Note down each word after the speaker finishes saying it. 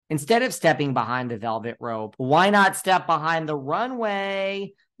Instead of stepping behind the velvet rope, why not step behind the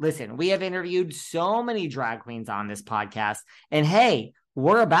runway? Listen, we have interviewed so many drag queens on this podcast. And hey,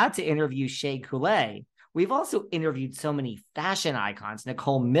 we're about to interview Shea Coulee. We've also interviewed so many fashion icons,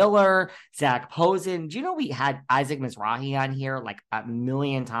 Nicole Miller, Zach Posen. Do you know we had Isaac Mizrahi on here like a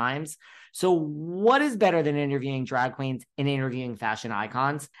million times? So what is better than interviewing drag queens and interviewing fashion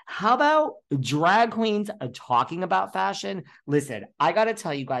icons? How about drag queens talking about fashion? Listen, I got to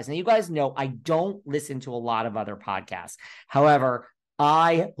tell you guys, now you guys know I don't listen to a lot of other podcasts. However,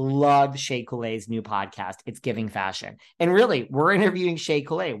 I love Shea Coulee's new podcast. It's Giving Fashion. And really, we're interviewing Shea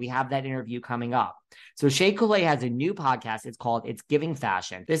Coulee. We have that interview coming up. So Shea Coulee has a new podcast. It's called It's Giving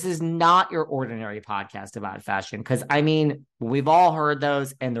Fashion. This is not your ordinary podcast about fashion because, I mean, we've all heard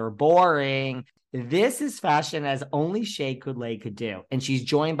those and they're boring. This is fashion as only Shea Coulee could do. And she's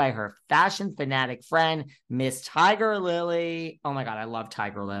joined by her fashion fanatic friend, Miss Tiger Lily. Oh my God, I love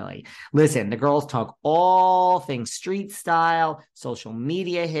Tiger Lily. Listen, the girls talk all things street style, social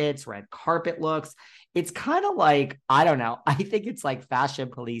media hits, red carpet looks. It's kind of like, I don't know, I think it's like Fashion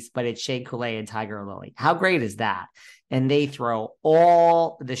Police, but it's Shea Coulee and Tiger Lily. How great is that? And they throw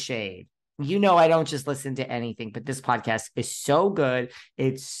all the shade. You know, I don't just listen to anything, but this podcast is so good.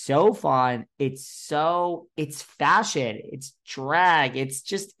 It's so fun. It's fashion. It's drag.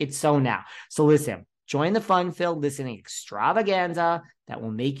 It's so now. So listen, join the fun-filled listening extravaganza that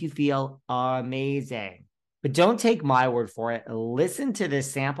will make you feel amazing. But don't take my word for it. Listen to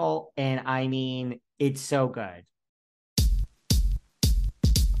this sample. And I mean, it's so good.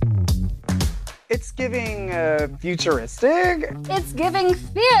 It's giving futuristic. It's giving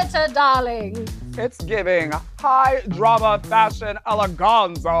theater, darling. It's giving high drama fashion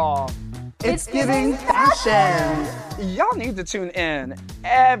eleganza. It's giving fashion. Y'all need to tune in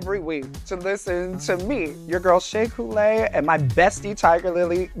every week to listen to me, your girl Shea Coulee, and my bestie Tiger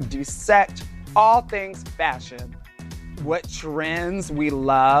Lily dissect all things fashion. What trends we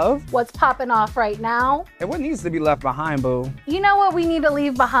love. What's popping off right now. And what needs to be left behind, boo. You know what we need to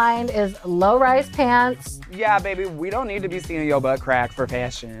leave behind is low-rise pants. Yeah, baby, we don't need to be seeing your butt crack for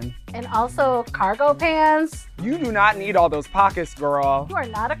fashion. And also cargo pants. You do not need all those pockets, girl. You are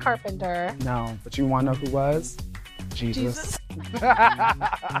not a carpenter. No, but you want to know who was? Jesus.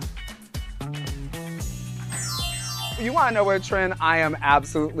 You want to know what trend I am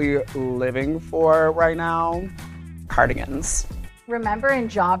absolutely living for right now? Cardigans. Remember in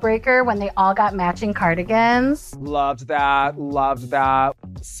Jawbreaker when they all got matching cardigans? Loved that, loved that.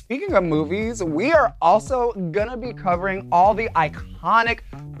 Speaking of movies, we are also gonna be covering all the iconic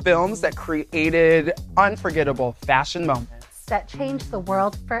films that created unforgettable fashion moments. That changed the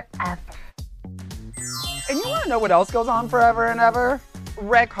world forever. And you wanna know what else goes on forever and ever?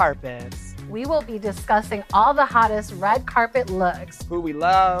 Red carpets. We will be discussing all the hottest red carpet looks. Who we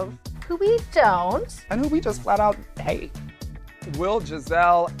love. Who we don't. And who we just flat out hate. Will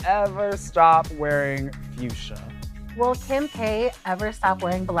Giselle ever stop wearing fuchsia? Will Kim K ever stop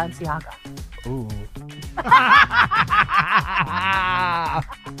wearing Balenciaga? Ooh.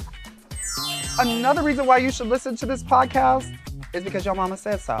 Another reason why you should listen to this podcast is because your mama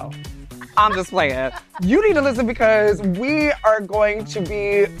said so. I'm just playing. You need to listen because we are going to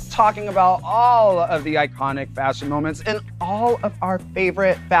be talking about all of the iconic fashion moments and all of our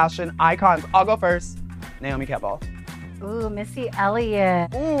favorite fashion icons. I'll go first. Naomi Campbell. Ooh, Missy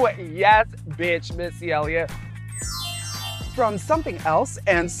Elliott. Ooh, yes, bitch, Missy Elliott. From Something Else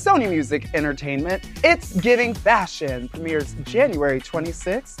and Sony Music Entertainment, It's Giving Fashion premieres January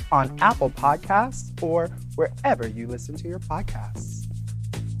 26th on Apple Podcasts or wherever you listen to your podcasts.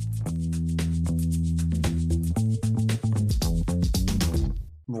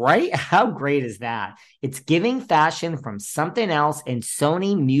 Right? How great is that? It's Giving Fashion from Something Else and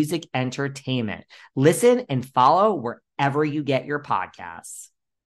Sony Music Entertainment. Listen and follow wherever you get your podcasts.